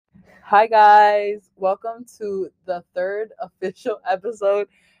Hi guys, welcome to the third official episode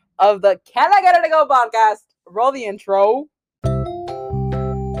of the Can I Get It to Go podcast. Roll the intro.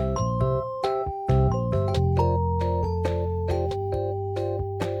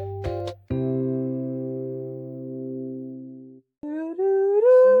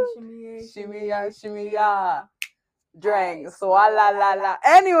 Shimmy ya, shimmy ya. Drink, swalla la la.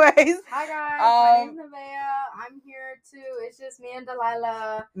 Anyways, hi guys, my name's Nevaeh. I'm here too. It's just me and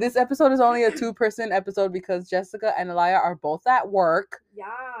Delilah. This episode is only a 2-person episode because Jessica and Elia are both at work. Yeah.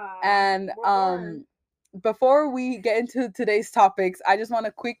 And before we get into today's topics, I just want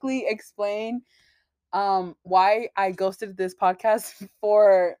to quickly explain why I ghosted this podcast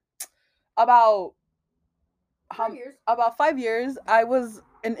for about 5 years. About 5 years. I was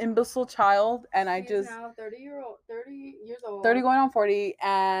an imbecile child, and She's now 30 years old. 30 going on 40,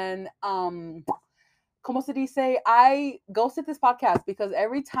 and como se dice, I ghosted this podcast because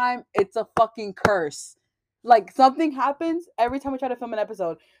every time it's a fucking curse. Like something happens every time we try to film an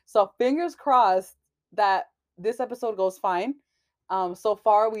episode. So fingers crossed that this episode goes fine. So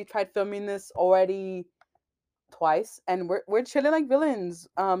far we tried filming this already twice, and we're chilling like villains.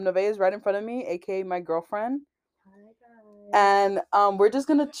 Nevaeh is right in front of me, aka my girlfriend. And we're just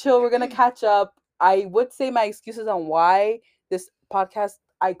gonna chill. We're gonna catch up. I would say my excuses on why this podcast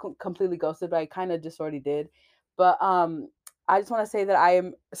I completely ghosted, but I kind of just already did. But I just want to say that I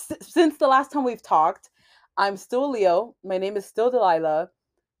am since the last time we've talked, I'm still Leo. My name is still Delilah.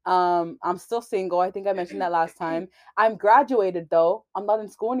 I'm still single. I think I mentioned that last time. I'm graduated though. I'm not in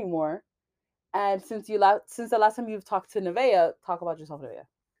school anymore. And since the last time you've talked to Nevaeh, talk about yourself, Nevaeh.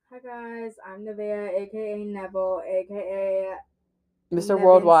 Hi guys, I'm Nevaeh, aka Neville, aka Mr.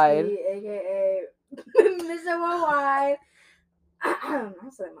 Worldwide, aka Mr. Worldwide. I'm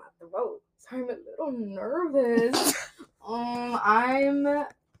saying my throat. Sorry, I'm a little nervous. I'm a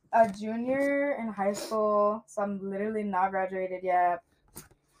junior in high school, so I'm literally not graduated yet.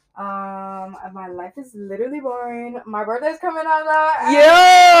 My life is literally boring. My birthday's coming up though.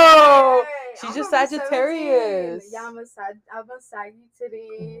 Yo, she's just Sagittarius. Yeah, I'm a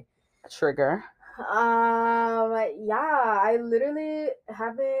Sagittarius. Trigger. Yeah, I literally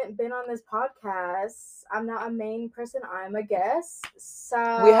haven't been on this podcast. I'm not a main person. I'm a guest.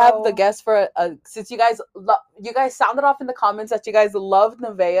 So we have the guest for since you guys sounded off in the comments that you guys loved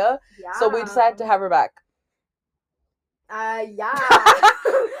Nevaeh, so we decided to have her back. Yeah.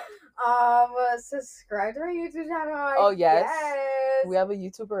 Subscribe to our YouTube channel. Oh yes, we have a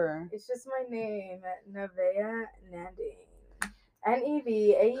YouTuber. It's just my name, Nevaeh Nandine.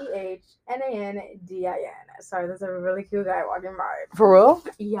 NevaehNandin. Sorry, there's a really cute guy walking by. For real?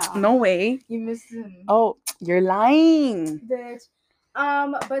 Yeah. No way. You missed him. Oh, you're lying. Bitch.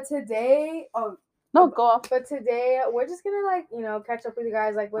 But today, no, go off. But today we're just gonna catch up with you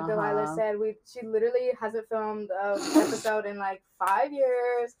guys. Like what Delilah said, she literally hasn't filmed an episode in like 5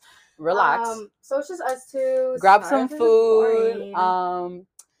 years. Relax. So it's just us two. Grab some food.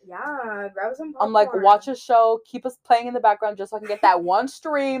 Yeah, grab some popcorn. I'm like, watch a show, keep us playing in the background just so I can get that one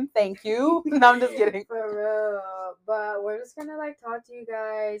stream. Thank you. No, I'm just kidding. For real. But we're just gonna talk to you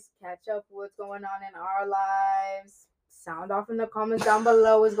guys, catch up what's going on in our lives. Sound off in the comments down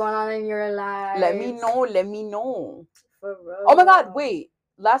below what's going on in your lives. Let me know. For real. Oh my god, wait.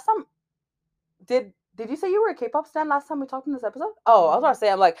 Last time did you say you were a K-pop stan last time we talked in this episode? Oh, I was about to say,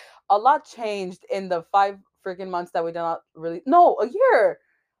 I'm like, a lot changed in the 5 freaking months that we did not really. No, a year.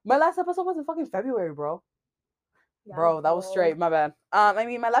 My last episode was in fucking February, bro. Yeah, bro, that was straight. My bad. I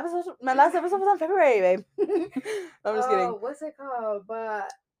mean, my last episode was on February, babe. I'm just kidding. What's it called?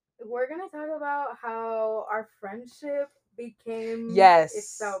 But we're gonna talk about how our friendship became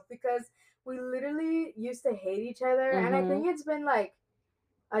itself, because we literally used to hate each other, and I think it's been like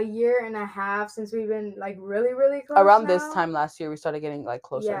a year and a half since we've been like really, really close. Around this time last year, we started getting like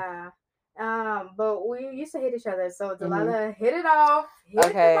closer. Yeah. But we used to hate each other, so Delilah hit it off. Hit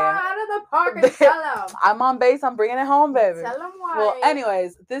the ball out of the park and tell them. I'm on base. I'm bringing it home, baby. Tell them why. Well,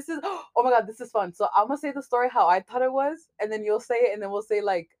 anyways, this is. Oh my god, this is fun. So I'm gonna say the story how I thought it was, and then you'll say it, and then we'll say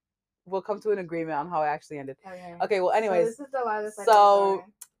we'll come to an agreement on how it actually ended. Okay. Well, anyways. So this is Delilah's So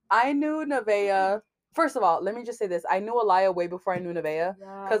I knew Nevaeh. First of all, let me just say this. I knew Elia way before I knew Nevaeh.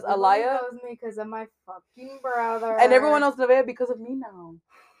 Because Elia knows me because of my fucking brother. And everyone knows Nevaeh because of me now.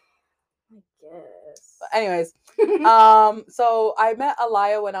 I guess. But anyways, so I met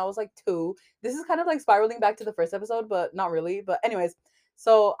Elia when I was like 2. This is kind of like spiraling back to the first episode, but not really. But anyways,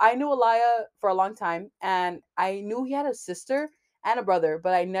 so I knew Elia for a long time, and I knew he had a sister and a brother,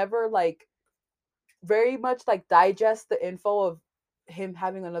 but I never very much digest the info of him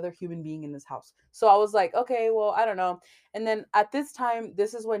having another human being in his house. So I was like, okay, well, I don't know. And then at this time,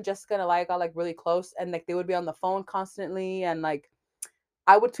 this is when Jessica and Elia got like really close, and like they would be on the phone constantly, and like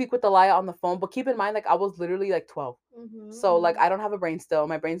I would tweak with Elia on the phone. But keep in mind, like I was literally like 12. So like I don't have a brain still.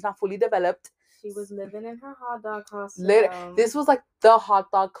 My brain's not fully developed. She was living in her hot dog costume. This was like the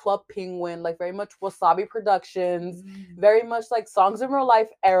hot dog club penguin, like very much Wasabi Productions, very much like Songs in Real Life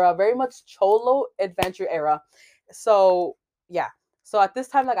era, very much Cholo Adventure era. So yeah. So at this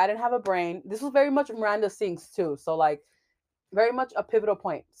time, like I didn't have a brain. This was very much Miranda Sings too. So like very much a pivotal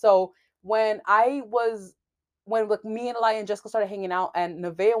point. So when like me and Eli and Jessica started hanging out and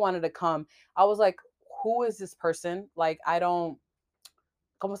Nevaeh wanted to come, I was like, who is this person? Like I don't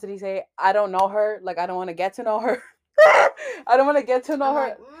como se dice? I don't know her. Like I don't want to get to know her. I don't want to get to know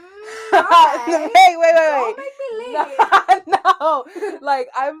her. Like, okay. Wait. Don't make me leave. No. Like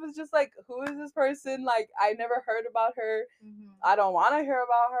I was just like, who is this person? Like I never heard about her. I don't want to hear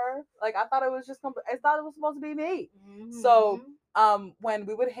about her. Like I thought it was just I thought it was supposed to be me. So when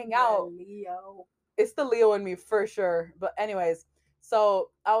we would hang out, Leo. It's the Leo in me for sure. But anyways, so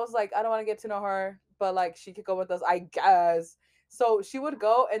I was like, I don't want to get to know her, but like she could go with us, I guess. So she would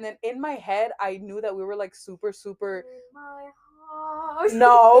go, and then in my head, I knew that we were like super. In my heart.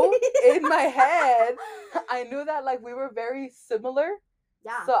 No, in my head, I knew that like we were very similar.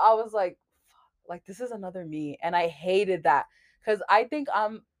 Yeah. So I was like this is another me, and I hated that because I think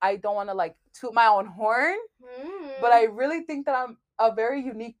I don't want to like toot my own horn, but I really think that I'm a very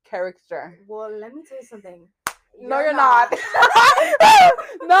unique character. Well, let me tell you something. No, you're not.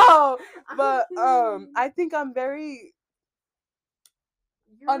 No, but I think I'm very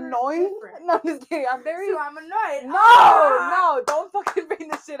annoying. Different. No, I'm just kidding. I'm very. So I'm annoyed. No, don't fucking bring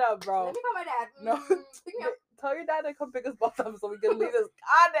this shit up, bro. Let me call my dad. No, tell your dad to come pick us both up so we can leave this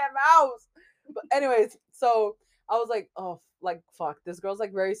goddamn house. But anyways, so I was like, oh, like fuck, this girl's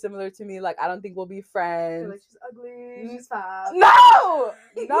like very similar to me. Like I don't think we'll be friends. Like she's ugly. She's fat. No.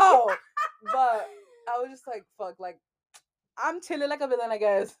 But I was just like, fuck, like I'm chilling like a villain, I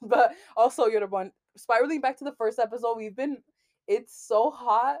guess. But also, you're the one. Spiraling back to the first episode, it's so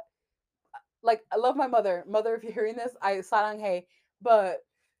hot. Like I love my mother. Mother, if you're hearing this, I sarang hey. But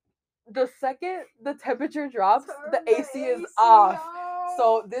the second the temperature drops, the AC is off.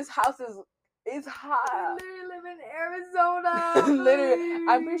 So this house is hot. I literally live in Arizona. Literally,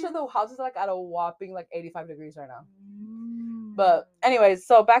 I'm pretty sure the house is like at a whopping like 85 degrees right now. But anyways,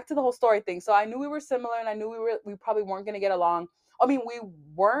 so back to the whole story thing. So I knew we were similar, and I knew we probably weren't gonna get along. I mean, we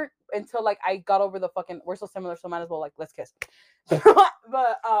weren't until like I got over the fucking we're so similar, so might as well like let's kiss.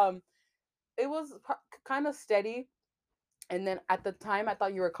 But it was kind of steady. And then at the time, I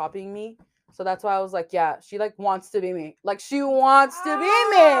thought you were copying me. So that's why I was like, yeah, she like wants to be me. Like she wants to be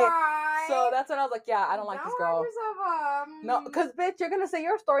me. So that's when I was like, yeah, I don't like this girl. No, because bitch, you're gonna say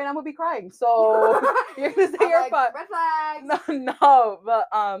your story and I'm gonna be crying. So you're gonna say your part. Red flags. No, but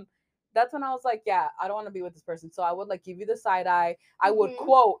that's when I was like, yeah, I don't want to be with this person. So I would like give you the side eye. I would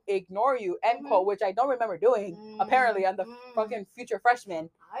quote ignore you end quote, which I don't remember doing. Apparently, I'm the fucking future freshman.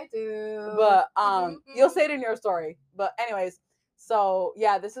 I do. But you'll say it in your story. But anyways, so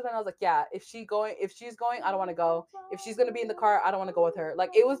yeah, this is when I was like, yeah, if she's going, I don't want to go. If she's gonna be in the car, I don't want to go with her.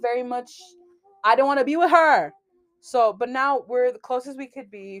 Like it was very much, I don't want to be with her. So, but now we're the closest we could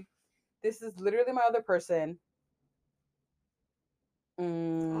be. This is literally my other person.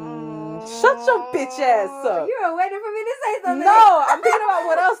 Shut your bitch ass up. You were waiting for me to say something. No, I'm thinking about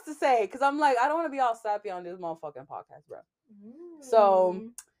what else to say because I'm like, I don't want to be all sappy on this motherfucking podcast, bro. So,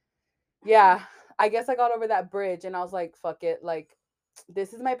 yeah, I guess I got over that bridge and I was like, fuck it. Like,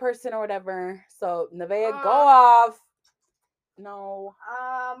 this is my person or whatever. So, Nevaeh, go off. No.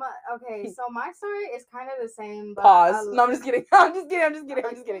 Okay, so my story is kind of the same. But pause. No, I'm just kidding. I'm just kidding.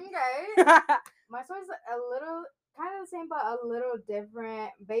 Okay. My story's a little kind of the same, but a little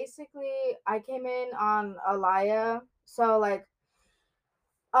different. Basically, I came in on Elia. So, like,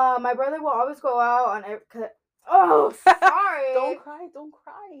 my brother will always go out on every... Oh, sorry. Don't cry.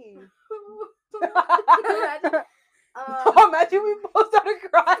 Imagine we both started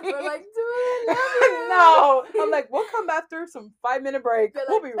crying. We're like, no. I'm like, we'll come after some 5-minute break.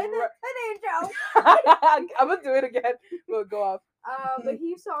 We'll be right. I'm gonna do it again. We'll go off. But he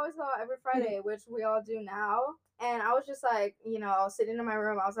used to always go out every Friday, which we all do now. And I was just like, I was sitting in my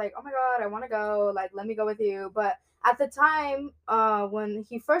room. I was like, oh my God, I want to go. Like, let me go with you. But at the time, when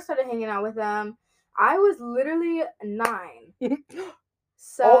he first started hanging out with them, I was literally 9.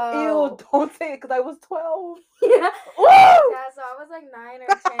 So, ew, don't say it because I was 12. Yeah. Woo! Yeah, so I was like 9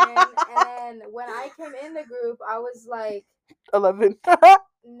 or 10. And then when I came in the group, I was like 11.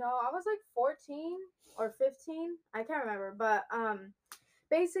 no, I was like 14 or 15. I can't remember, but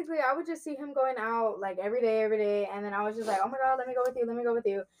basically I would just see him going out like every day, and then I was just like, oh my god, let me go with you, let me go with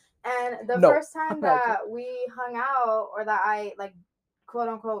you. And the No, first time I'm not that we hung out, or that I like quote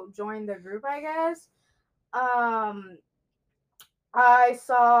unquote joined the group, I guess, um I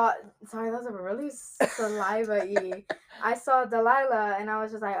saw, sorry, that was a really saliva-y. I saw Delilah, and I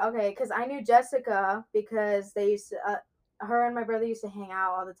was just like, okay, because I knew Jessica because they used to, her and my brother used to hang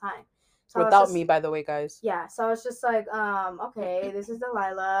out all the time. So I was without just, me, by the way, guys. yeah, so I was just like, okay, this is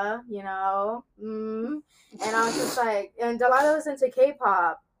Delilah, you know, and I was just like, and Delilah was into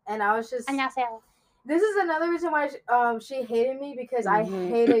K-pop, and I was just, this is another reason why she hated me, because I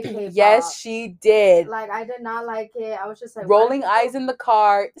hated K-pop. Yes, she did. Like, I did not like it. I was just like, rolling eyes in the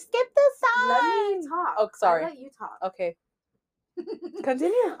car. Skip the song. Let me talk. Oh, sorry. I let you talk. Okay.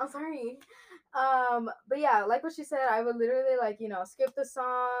 Continue. I'm sorry. But yeah, like what she said, I would literally like, you know, skip the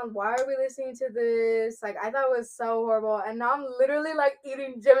song. Why are we listening to this? Like, I thought it was so horrible. And now I'm literally like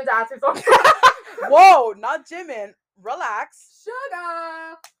eating Jimin's ass or something. Whoa, not Jimin. Relax.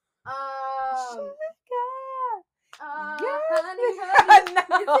 Sugar. Sugar. Yes. Honey.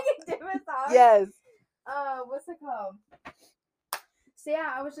 No. You singing Jimin's song? Yes. What's it called? So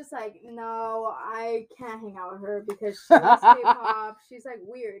yeah, I was just like, no, I can't hang out with her because she likes K-pop. She's like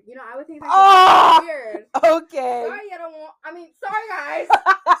weird. You know, I would think that she's weird. Okay. Sorry, sorry guys.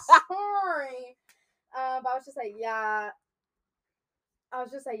 Sorry. But I was just like, yeah.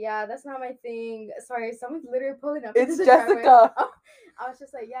 That's not my thing. Sorry, someone's literally pulling up. It's Jessica. I was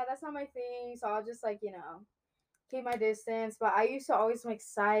just like, yeah, that's not my thing. So I'll just like, you know, keep my distance. But I used to always make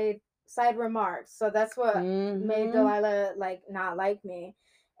side remarks, so that's what made Delilah like not like me,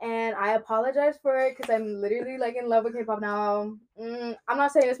 and I apologize for it because I'm literally like in love with K-pop now. I'm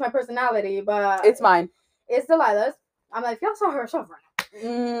not saying it's my personality, but it's mine. It's Delilah's. I'm like, y'all saw her suffering.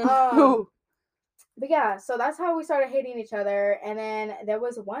 But yeah, so that's how we started hating each other. And then there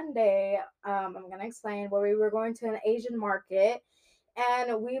was one day, I'm gonna explain, where we were going to an Asian market,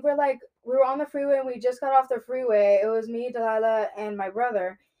 and we were on the freeway, and we just got off the freeway. It was me, Delilah, and my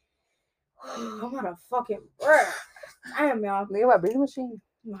brother. I'm on a fucking breath. Damn, y'all. Look at my breathing machine.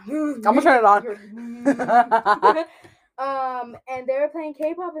 I'm gonna turn it on. And they were playing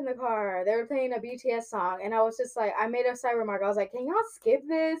K-pop in the car. They were playing a BTS song, and I was just like, I made a side remark. I was like, can y'all skip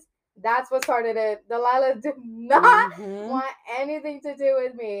this? That's what started it. Delilah did not want anything to do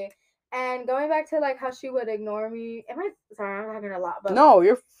with me. And going back to like how she would ignore me. Sorry, I'm having a lot, but no,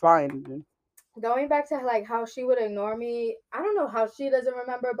 you're fine. Going back to like how she would ignore me, I don't know how she doesn't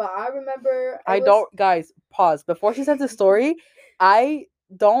remember, but I remember. Guys, pause. Before she says the story, I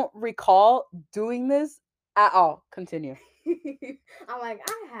don't recall doing this at all. Continue. I'm like,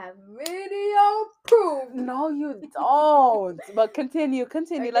 I have video proof. No, you don't. But continue.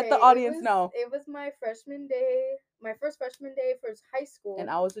 Okay, let the audience know. It was my freshman day, my first freshman day for high school. And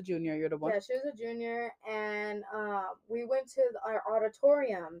I was a junior. You're the one. Yeah, she was a junior, and we went to our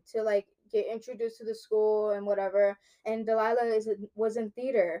auditorium to like get introduced to the school and whatever. And Delilah was in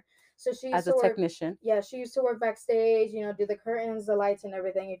theater, so she used to work, technician. Yeah, she used to work backstage. You know, do the curtains, the lights, and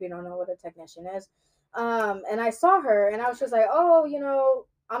everything. If you don't know what a technician is. And I saw her, and I was just like, oh, you know,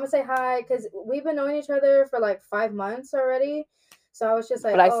 I'm gonna say hi, because we've been knowing each other for like 5 months already. So I was just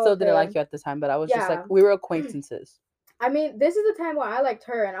like, but I still didn't like you at the time. But I was just like, we were acquaintances. I mean, this is the time where I liked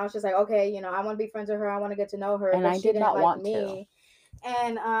her, and I was just like, okay, you know, I want to be friends with her. I want to get to know her. And but I she did not like want me. to.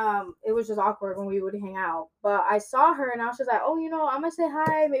 And it was just awkward when we would hang out. But I saw her, and I was just like, oh, you know, I'm gonna say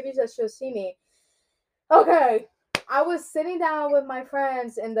hi. Maybe she'll see me. Okay. I was sitting down with my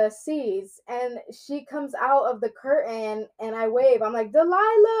friends in the seats, and she comes out of the curtain, and I wave. I'm like,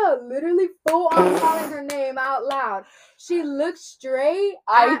 Delilah, literally full on calling her name out loud. She looked straight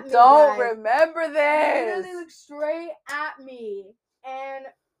at me. I don't remember this. Literally looked straight at me and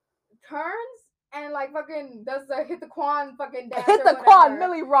turns and like fucking does the hit the Quan fucking dance. Hit the Quan,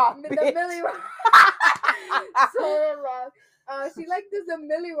 Millie Rock. The Millie Rock. So rock. She like does the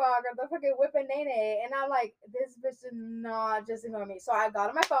Millie Rock or the fucking whipping nene, and I'm like, this bitch did not just ignore me. So I got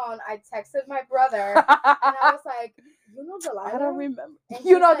on my phone, I texted my brother, and I was like, you know Delilah? I don't remember.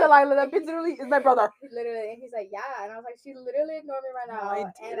 You know Delilah? That bitch literally is my brother. Literally, and he's like, yeah, and I was like, she literally ignored me right now,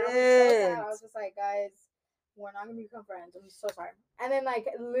 no, and I was so sad. I was just like, guys, we're not gonna become friends. I'm so sorry. And then like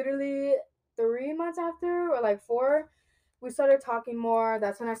literally 3 months after, or like 4. We started talking more.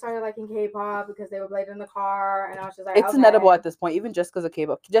 That's when I started liking K-pop because they would play it in the car, and I was just like, it's inedible at this point, even just because of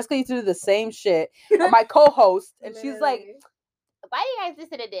K-pop. Jessica used to do the same shit. My co-host, and she's like, "Why do you guys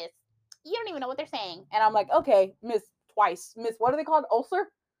listen to this? You don't even know what they're saying." And I'm like, "Okay, Miss Twice, Miss what are they called?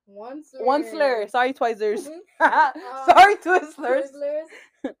 Ulcer? One slur. One slur. Sorry, Twisers. Sorry, Twizzlers.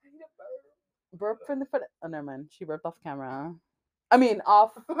 Twizzlers. Burp from the foot. Oh, never mind. She burped off camera. I mean,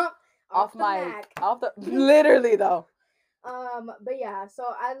 off off the mic. Mac. Off the. Literally, though. But yeah, so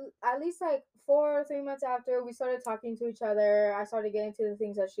I at least like 4 or 3 months after we started talking to each other, I started getting to the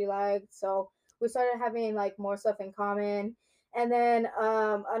things that she liked. So we started having like more stuff in common. And then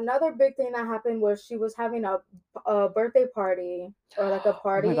another big thing that happened was she was having a birthday party or like a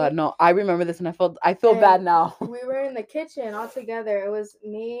party. Oh my god, no! I remember this, and I feel bad now. We were in the kitchen all together. It was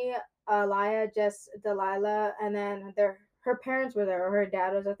me, Alaya, Jess, Delilah, and then her parents were there, or her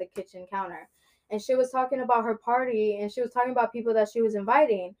dad was at the kitchen counter. And she was talking about her party, and she was talking about people that she was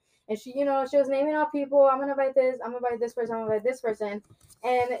inviting. And she, she was naming out people. I'm gonna invite this. I'm gonna invite this person. I'm gonna invite this person.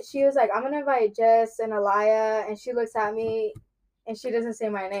 And she was like, I'm gonna invite Jess and Alaya. And she looks at me, and she doesn't say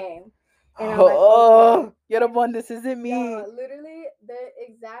my name. And I'm like, oh, you're the one. This isn't me. Yeah, literally, the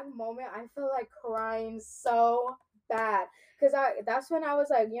exact moment I felt like crying so bad. Because that's when I was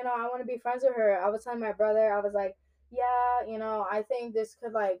like, I want to be friends with her. I was telling my brother, I was like, yeah, I think this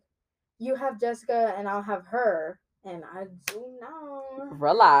could like, you have Jessica and I'll have her. And I do now.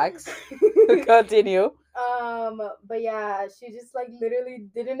 Relax. Continue. But yeah, she just like literally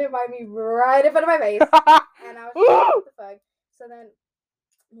didn't invite me right in front of my face. And I was like, what the fuck? So then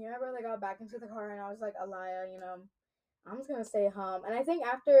me and my brother got back into the car and I was like, Alaya, I'm just gonna stay home. And I think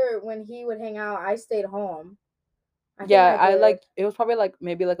after when he would hang out, I stayed home. I like it was probably like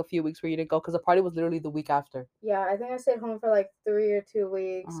maybe like a few weeks where you didn't go because the party was literally the week after. Yeah, I think I stayed home for like 3 or 2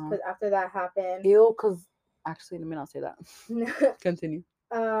 weeks because after that happened. Ew, because actually, let me not say that. Continue.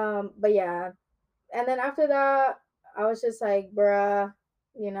 But yeah, and then after that, I was just like, bruh,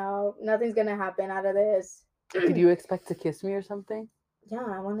 nothing's gonna happen out of this. Did you expect to kiss me or something? Yeah,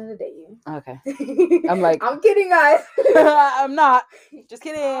 I wanted to date you. Okay. I'm like, I'm kidding, guys. I'm not. Just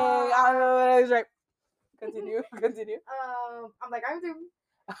kidding. I was right. Continue. I'm like, I'm doing.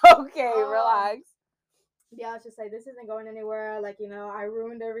 Okay, relax. Yeah, it's just like this isn't going anywhere. Like, I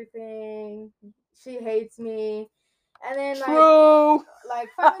ruined everything. She hates me. And then like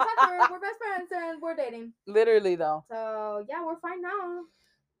 5 months after, we're best friends and we're dating. Literally though. So yeah, we're fine now.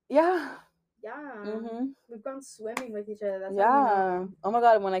 Yeah. Yeah. Mm-hmm. We've gone swimming with each other. That's yeah. Oh my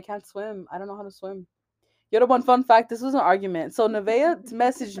god, when I can't swim, I don't know how to swim. You know, one fun fact, this was an argument. So Nevaeh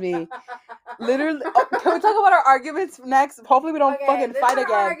messaged me. Literally, can we talk about our arguments next? Hopefully we don't fucking fight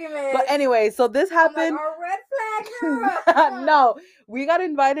again. Arguments. But anyway, so this happened. Our red flags. No, we got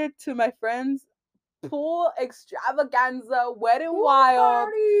invited to my friend's pool extravaganza, wet and wild.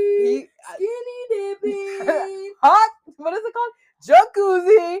 Party. Skinny dipping. Hot. What is it called?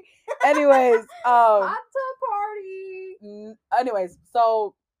 Jacuzzi. Anyways, hot tub party. Anyways,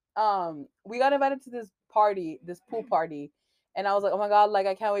 so we got invited to this pool party. And I was like, oh my god, like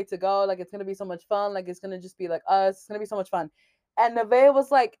I can't wait to go. Like it's gonna be so much fun. Like it's gonna just be like us. It's gonna be so much fun. And Nevaeh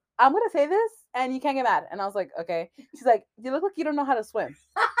was like, I'm gonna say this and you can't get mad. And I was like, okay. She's like, you look like you don't know how to swim.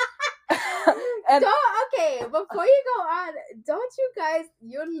 Okay, before you go on, don't you guys,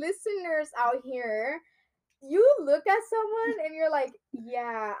 your listeners out here, you look at someone and you're like,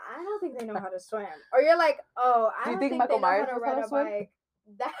 yeah, I don't think they know how to swim. Or you're like, oh, I don't think Michael they know Myers how to ride a swim? bike.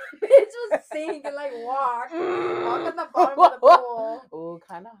 That bitch was sink and like walk at the bottom of the pool. Oh,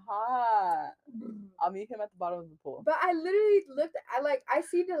 kind of hot. I'll meet him at the bottom of the pool. But I literally looked. I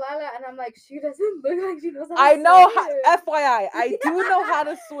see Delilah and I'm like, she doesn't look like she knows how to I swim. know. FYI, I do know how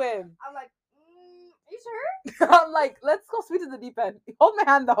to swim. I'm like, you sure? I'm like, let's go sweet to the deep end. Hold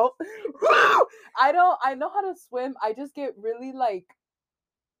my hand though. I know how to swim. I just get really like.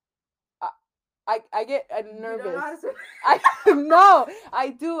 I get nervous. You don't know how to swim? No,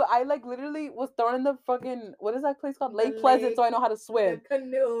 I do. I like literally was thrown in the fucking what is that place called? Lake Pleasant, so I know how to swim. The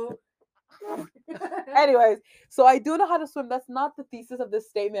canoe. Anyways, so I do know how to swim. That's not the thesis of this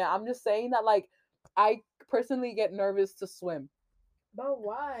statement. I'm just saying that like I personally get nervous to swim. But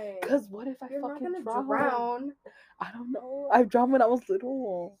why? Because what if You're fucking not gonna drown? I don't know. I drowned when I was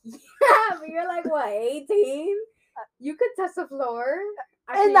little. Yeah, but you're like what, 18? You could touch the floor.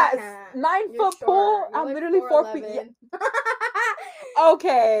 And that's 9-foot pool. I'm like literally 4 feet. Yeah.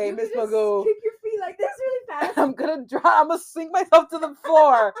 Okay, Miss Magoo. Kick your feet like this really fast. I'm gonna drown. I'm gonna sink myself to the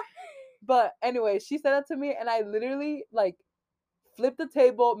floor. But anyway, she said that to me, and I literally like flipped the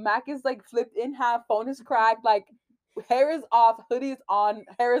table. Mac is like flipped in half. Phone is cracked. Like hair is off. Hoodie is on.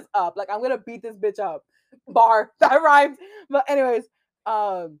 Hair is up. Like I'm gonna beat this bitch up. Bar that rhymes. But anyways,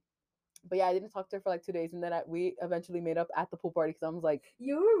 but yeah, I didn't talk to her for like 2 days, and then we eventually made up at the pool party because I was like,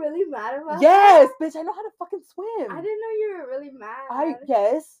 you were really mad about yes, that? bitch, I know how to fucking swim. I didn't know you were really mad. I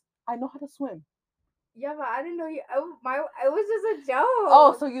guess I know how to swim. Yeah, but I didn't know you. It was just a joke.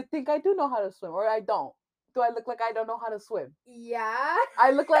 Oh, so you think I do know how to swim, or I don't? Do I look like I don't know how to swim? Yeah.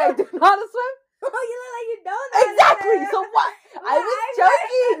 I look like I do know how to swim? Oh, you look like you don't know. Exactly. So what? I was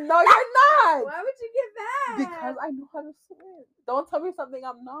joking. No, you're not. Why would you get mad? Because I know how to swim. Don't tell me something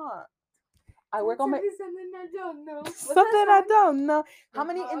I'm not. I work Don't on my tell me something I don't know. What's that something I song? don't know. How The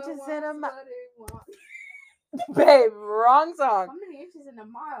many heart inches in a wants mile? what it wants. Babe, wrong song. How many inches in a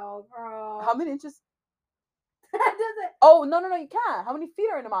mile, bro? How many inches? That doesn't. Oh, no, you can't. How many feet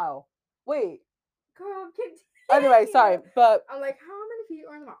are in a mile? Wait. Girl, continue. Anyway, sorry, but I'm like, how many feet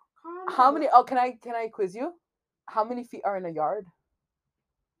are in a mile? how many? Oh, can I quiz you? How many feet are in a yard?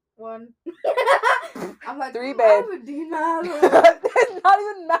 1. I'm like, 3, I babe. would do not. It's not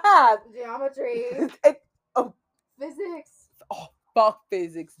even math. Geometry. Oh, Physics. oh, fuck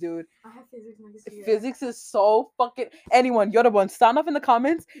physics, dude. I have physics next year. Physics is so fucking. Anyone, you're the one. Sound off in the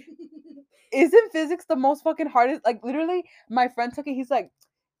comments. Isn't physics the most fucking hardest? Like, literally, my friend took it. He's like,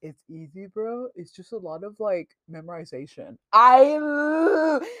 it's easy, bro. It's just a lot of like memorization. I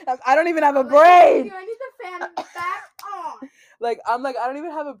don't even have a brain. I need the fan back on. Like, I'm like, I don't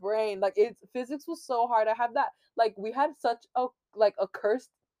even have a brain. Like, it's physics was so hard. I have that. Like, we had such a cursed.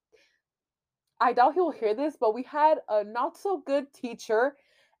 I doubt he'll hear this, but we had a not so good teacher,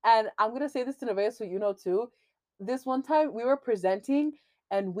 and I'm gonna say this to Nevaeh so you know too. This one time we were presenting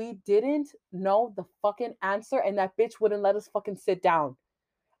and we didn't know the fucking answer, and that bitch wouldn't let us fucking sit down.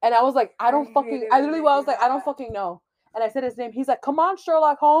 And I was like, I literally was like, I don't fucking know. And I said his name. He's like, come on,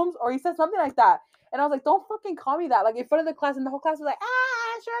 Sherlock Holmes, or he said something like that. And I was like, don't fucking call me that. Like in front of the class, and the whole class was like,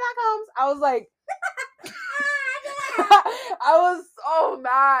 Sherlock Holmes. I was like, I was so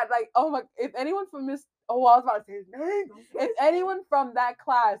mad. Like, oh my, if anyone from Miss, oh, I was about to say his name. If anyone from that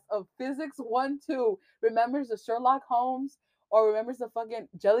class of physics 1-2 remembers the Sherlock Holmes or remembers the fucking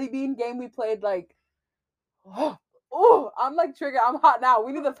jelly bean game we played, like, oh, I'm like triggered. I'm hot now.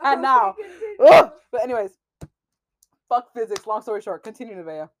 We need the fan now. But anyways, fuck physics. Long story short, continue,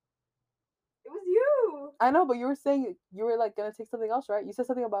 Nevaeh. It was you. I know, but you were saying you were like gonna take something else, right? You said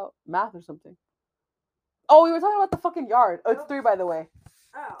something about math or something. Oh, we were talking about the fucking yard. Oh, it's 3, by the way.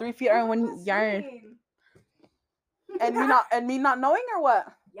 Oh. 3 feet are in one yard. And me not knowing, or what?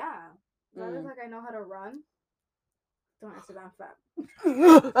 Yeah. That is like I know how to run. Don't answer that fat.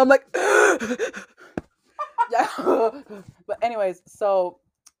 I'm like, yeah. But anyways, so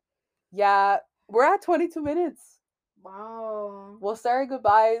yeah, we're at 22 minutes. Wow. We'll say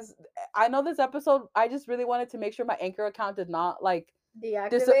goodbyes. I know this episode, I just really wanted to make sure my Anchor account did not like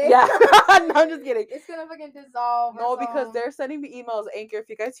deactivate. Yeah. No, I'm just kidding. It's gonna fucking dissolve. No, because they're sending me emails. Anchor, if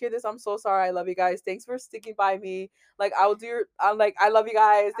you guys hear this, I'm so sorry. I love you guys. Thanks for sticking by me. Like, I love you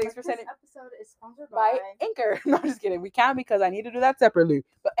guys. Thanks for sending. This episode is sponsored by Anchor. No, I'm just kidding. We can't because I need to do that separately.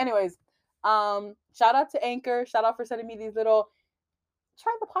 But anyways, shout out to Anchor. Shout out for sending me these little.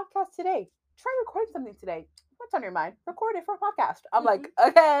 Try the podcast today. Try recording something today. What's on your mind? Record it for a podcast. I'm like,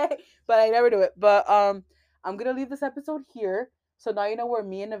 okay, but I never do it. But I'm gonna leave this episode here. So now you know where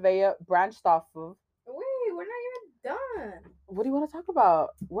me and Nevaeh branched off of. Wait, we're not even done. What do you want to talk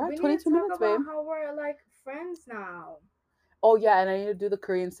about? We're at 22 minutes, babe. How we're like friends now. Oh yeah, and I need to do the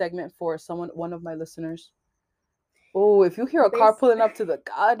Korean segment for one of my listeners. Oh, if you hear a car pulling up to the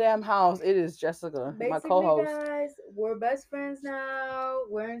goddamn house, it is Jessica, my co-host. Guys, we're best friends now.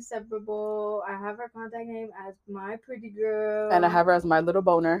 We're inseparable. I have her contact name as my pretty girl. And I have her as my little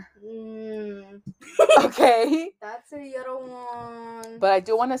boner. Okay. That's the other one. But I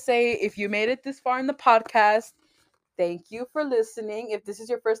do want to say, if you made it this far in the podcast, thank you for listening. If this is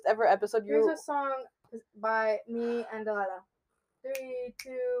your first ever episode, here's a song by me and Delilah. 3,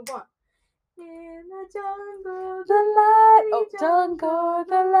 2, 1. In the jungle,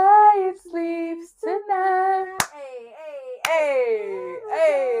 the light sleeps tonight. Hey.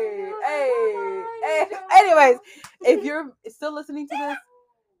 Anyways, if you're still listening to this,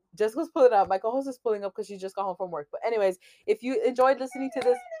 Jessica's pulling up. My co-host is pulling up because she just got home from work. But anyways, if you enjoyed listening to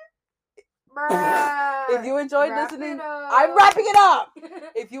this, if you enjoyed listening, I'm wrapping it up.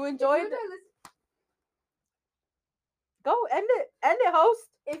 If you enjoyed, go end it, host.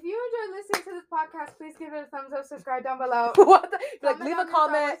 If you enjoyed listening to this podcast, please give it a thumbs up, subscribe down below. Like, leave a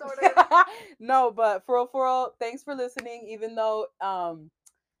comment. No, but for real, thanks for listening. Even though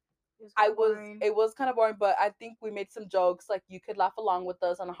it was kind of boring, but I think we made some jokes. Like, you could laugh along with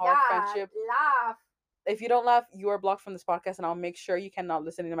us on our friendship. Laugh. If you don't laugh, you are blocked from this podcast, and I'll make sure you cannot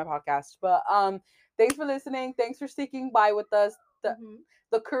listen to my podcast. But thanks for listening. Thanks for sticking by with us.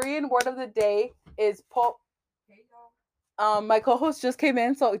 The Korean word of the day is po. My co-host just came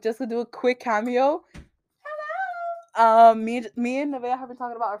in, so just to do a quick cameo. Hello. Me and Nevaeh have been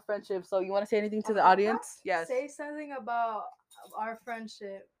talking about our friendship. So you want to say anything to the audience? Yes. Say something about our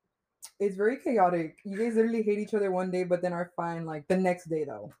friendship. It's very chaotic. You guys literally hate each other one day, but then are fine like the next day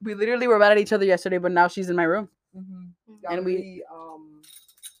though. We literally were mad at each other yesterday, but now she's in my room, And we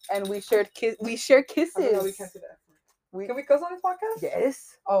shared we share kisses. I know we can't say that. Can we cuss on this podcast?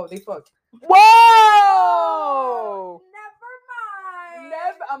 Yes. Oh, they fucked. Whoa! Never mind.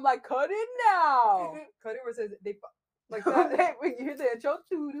 Never. I'm like, cut it now. Cut it where it says they like that. When you hear the intro,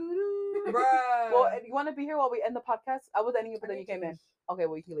 Bruh. well, you want to be here while we end the podcast? I was ending it, but then you came in. Okay,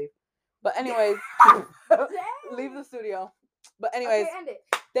 well you can leave. But anyways, leave the studio. But anyways, Okay, end it.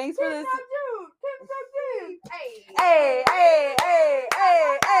 thanks for this. Hey,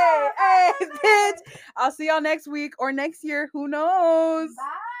 Hey, bitch. I'll see y'all next week or next year. Who knows? Bye.